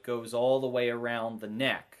white goes all the way around the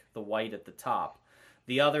neck, the white at the top.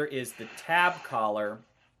 The other is the tab collar,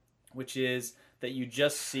 which is that you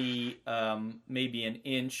just see maybe an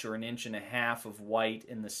inch or an inch and a half of white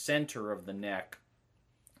in the center of the neck,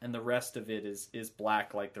 and the rest of it is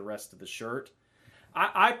black like the rest of the shirt.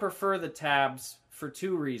 I prefer the tabs for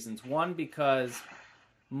two reasons. One, because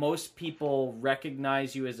most people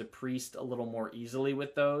recognize you as a priest a little more easily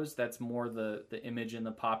with those. That's more the image in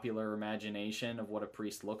the popular imagination of what a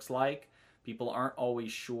priest looks like. People aren't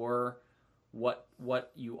always sure what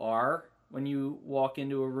you are when you walk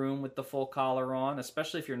into a room with the full collar on,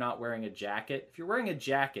 especially if you're not wearing a jacket. If you're wearing a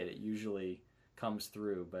jacket, it usually comes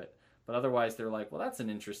through, but otherwise they're like, well, that's an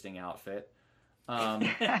interesting outfit.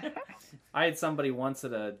 I had somebody once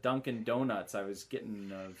at a Dunkin' Donuts. I was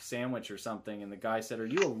getting a sandwich or something, and the guy said, "Are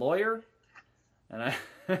you a lawyer?" And I,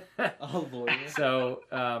 A lawyer. So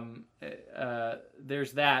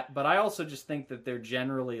there's that. But I also just think that they're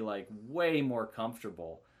generally like way more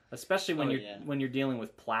comfortable, especially when you're dealing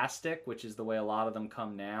with plastic, which is the way a lot of them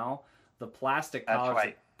come now. The plastic collars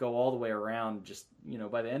that go all the way around, just,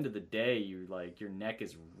 by the end of the day, your neck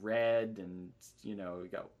is red, and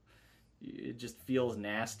it just feels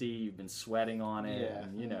nasty. You've been sweating on it,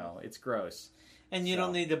 and it's gross. And you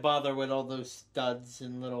don't need to bother with all those studs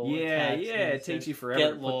and little attachments. It takes you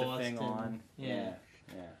forever to put the thing on. Yeah.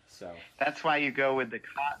 So that's why you go with the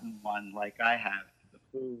cotton one, like I have,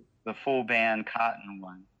 the full band cotton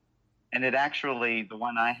one. And it actually, the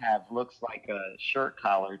one I have, looks like a shirt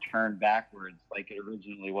collar turned backwards, like it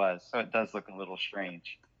originally was. So it does look a little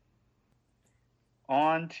strange.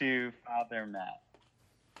 On to Father Matt.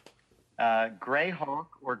 Gray Hulk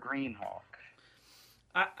or Green Hulk?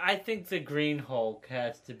 I think the Green Hulk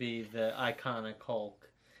has to be the iconic Hulk.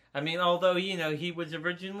 I mean, although, he was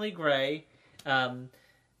originally gray,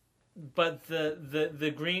 but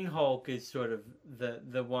the Green Hulk is sort of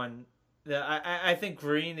the one. I think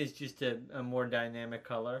green is just a more dynamic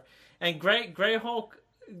color. And gray Hulk,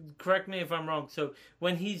 correct me if I'm wrong, so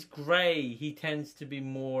when he's gray, he tends to be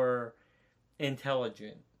more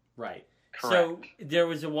intelligent. Right. Correct. So there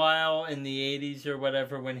was a while in the 80s or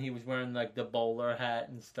whatever when he was wearing like the bowler hat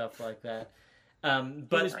and stuff like that. But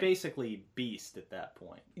he was basically Beast at that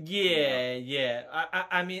point. Yeah.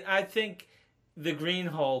 I mean, I think the Green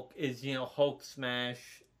Hulk is, Hulk smash,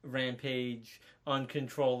 rampage,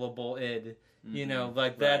 uncontrollable id.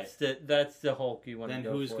 That's the Hulk you want to go for.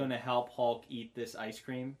 Then who's going to help Hulk eat this ice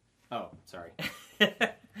cream? Oh, sorry.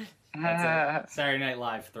 That's a Saturday Night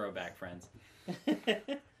Live throwback, friends.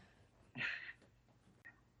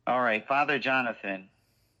 All right, Father Jonathan,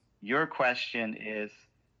 your question is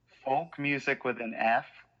folk music with an F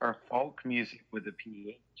or folk music with a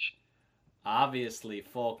PH? Obviously,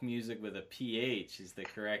 folk music with a PH is the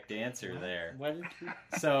correct answer there. What did you...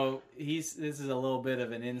 So this is a little bit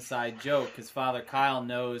of an inside joke because Father Kyle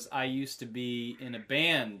knows I used to be in a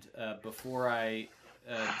band before I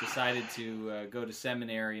decided to go to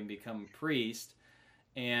seminary and become a priest.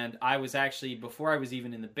 And I was actually, before I was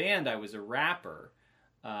even in the band, I was a rapper.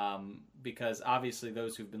 Because obviously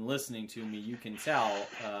those who've been listening to me, you can tell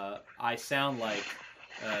I sound like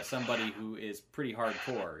somebody who is pretty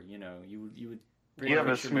hardcore. You know, you would. You have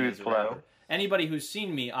a smooth flow. Anybody who's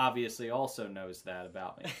seen me obviously also knows that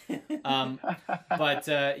about me. But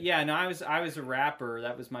I was a rapper.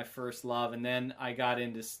 That was my first love, and then I got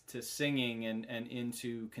into singing and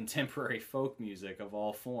into contemporary folk music of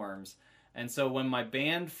all forms. And so when my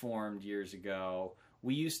band formed years ago,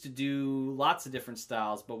 we used to do lots of different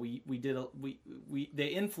styles, but they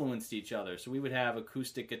influenced each other. So we would have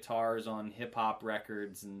acoustic guitars on hip hop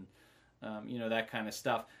records and that kind of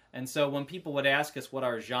stuff. And so when people would ask us what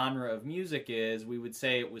our genre of music is, we would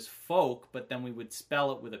say it was folk, but then we would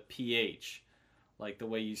spell it with a PH, like the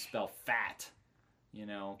way you spell fat. You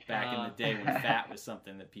know, back in the day when fat was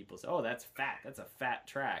something that people said, oh, that's fat. That's a fat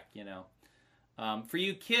track, you know. For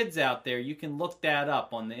you kids out there, you can look that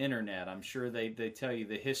up on the internet. I'm sure they tell you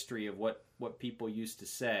the history of what people used to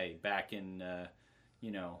say back in,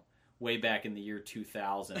 way back in the year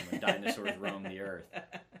 2000 when dinosaurs roamed the earth.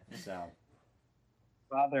 So,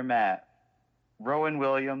 Father Matt, Rowan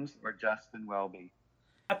Williams or Justin Welby?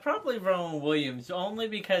 Probably Rowan Williams, only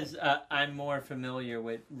because I'm more familiar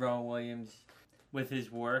with Rowan Williams, with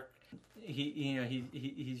his work.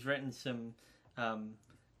 He's written some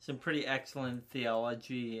pretty excellent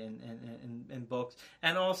theology and books.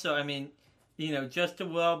 And also, I mean,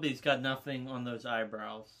 Justin Welby's got nothing on those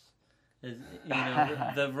eyebrows.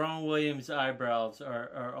 The Rowan Williams eyebrows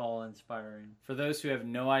are all inspiring. For those who have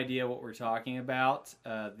no idea what we're talking about,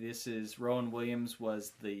 this is Rowan Williams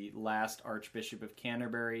was the last Archbishop of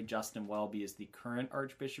Canterbury. Justin Welby is the current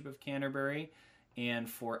Archbishop of Canterbury. And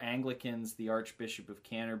for Anglicans, the Archbishop of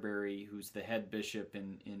Canterbury, who's the head bishop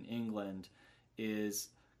in England, is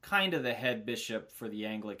kind of the head bishop for the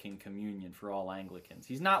Anglican Communion for all Anglicans.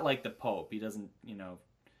 He's not like the Pope. He doesn't,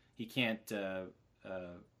 he can't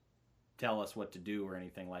tell us what to do or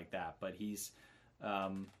anything like that. But he's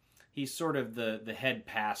sort of the head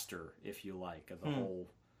pastor, if you like, of the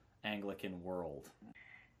whole Anglican world.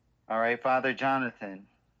 All right, Father Jonathan,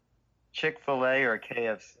 Chick-fil-A or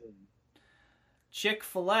KFC?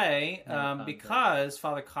 Chick-fil-A, because,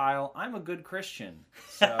 Father Kyle, I'm a good Christian.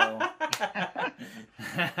 So,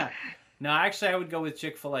 no, actually, I would go with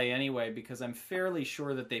Chick-fil-A anyway, because I'm fairly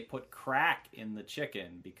sure that they put crack in the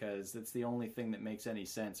chicken, because it's the only thing that makes any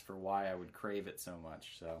sense for why I would crave it so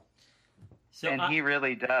much. He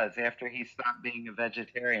really does. After he stopped being a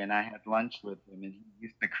vegetarian, I had lunch with him, and he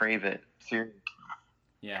used to crave it. Seriously.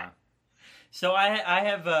 Yeah. So I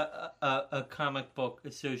have a comic book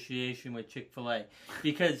association with Chick-fil-A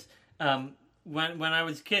because when I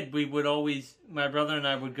was a kid, my brother and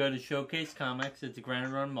I would go to Showcase Comics at the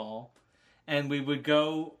Granite Run Mall, and we would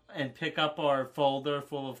go and pick up our folder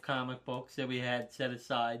full of comic books that we had set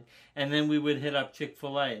aside, and then we would hit up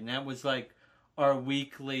Chick-fil-A, and that was like our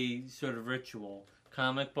weekly sort of ritual: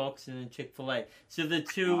 comic books and then Chick-fil-A. So the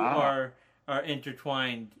two are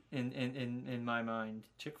intertwined in my mind.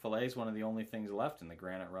 Chick-fil-A is one of the only things left in the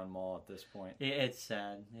Granite Run Mall at this point. It's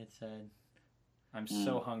sad. It's sad. I'm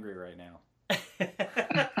so hungry right now.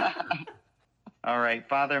 All right,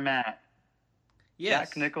 Father Matt. Yes.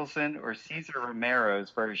 Jack Nicholson or Cesar Romero's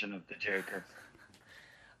version of the Joker?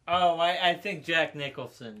 Oh, I think Jack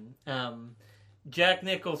Nicholson. Jack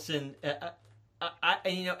Nicholson. A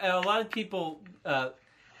lot of people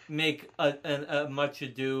make a much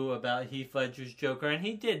ado about Heath Ledger's Joker, and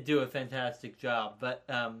he did do a fantastic job. But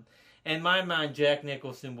in my mind, Jack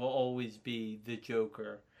Nicholson will always be the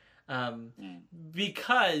Joker,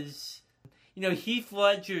 because Heath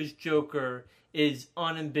Ledger's Joker is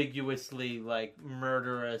unambiguously like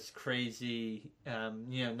murderous, crazy,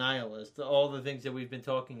 nihilist, all the things that we've been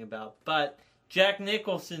talking about. But Jack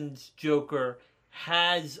Nicholson's Joker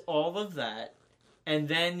has all of that, and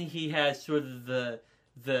then he has sort of the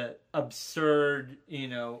absurd,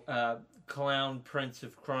 clown prince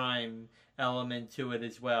of crime element to it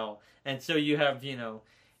as well. And so you have,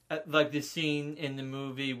 like the scene in the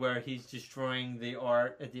movie where he's destroying the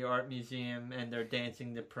art at the art museum and they're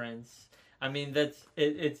dancing the prince. I mean,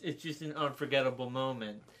 it's just an unforgettable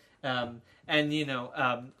moment. Jack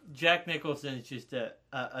Nicholson is just a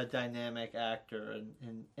dynamic actor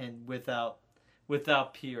and without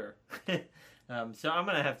peer. So I'm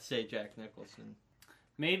going to have to say Jack Nicholson.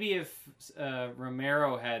 Maybe if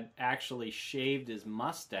Romero had actually shaved his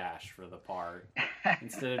mustache for the part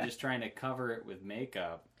instead of just trying to cover it with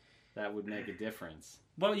makeup, that would make a difference.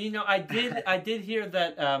 Well, I did hear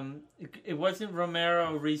that it wasn't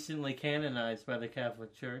Romero recently canonized by the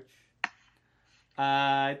Catholic Church.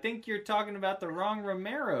 I think you're talking about the wrong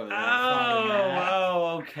Romero.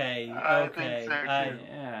 Okay. I think so, too.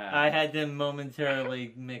 I had them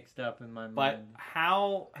momentarily mixed up in my mind. But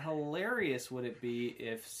how hilarious would it be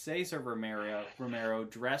if Cesar Romero,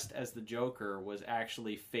 dressed as the Joker, was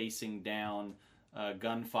actually facing down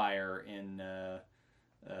gunfire in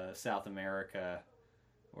South America,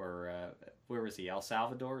 or where was he? El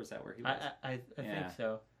Salvador? Is that where he was? I think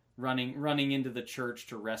so. Running into the church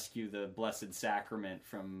to rescue the Blessed Sacrament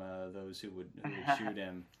from those who would shoot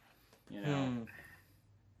him,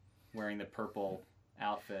 wearing the purple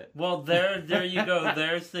outfit. Well, there you go.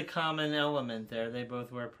 There's the common element there. They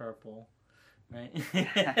both wear purple, right?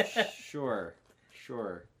 Sure.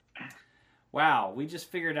 Wow, we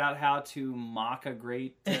just figured out how to mock a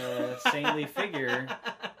great saintly figure.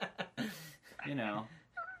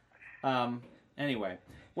 Anyway.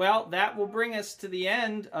 Well, that will bring us to the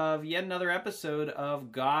end of yet another episode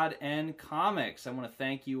of God and Comics. I want to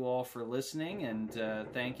thank you all for listening and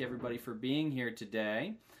thank everybody for being here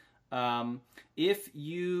today. If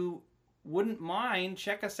you wouldn't mind,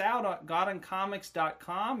 check us out at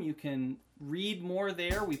godandcomics.com. You can read more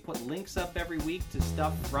there. We put links up every week to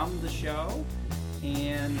stuff from the show,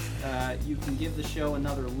 and you can give the show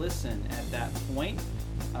another listen at that point.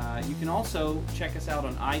 You can also check us out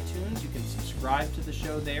on iTunes. You can subscribe to the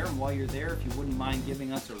show there, and while you're there, if you wouldn't mind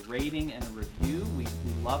giving us a rating and a review, we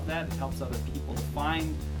love that. It helps other people to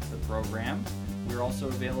find the program. We're also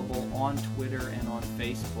available on Twitter and on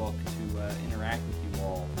Facebook to interact with you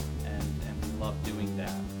all, and we love doing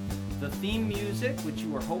that. The theme music, which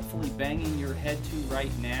you are hopefully banging your head to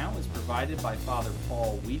right now, is provided by Father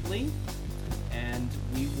Paul Wheatley. And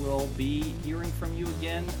we will be hearing from you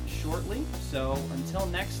again shortly. So until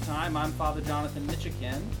next time, I'm Father Jonathan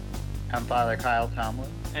Michigan. I'm Father Kyle Tomlin.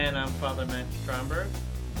 And I'm Father Matt Stromberg.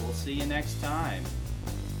 We'll see you next time.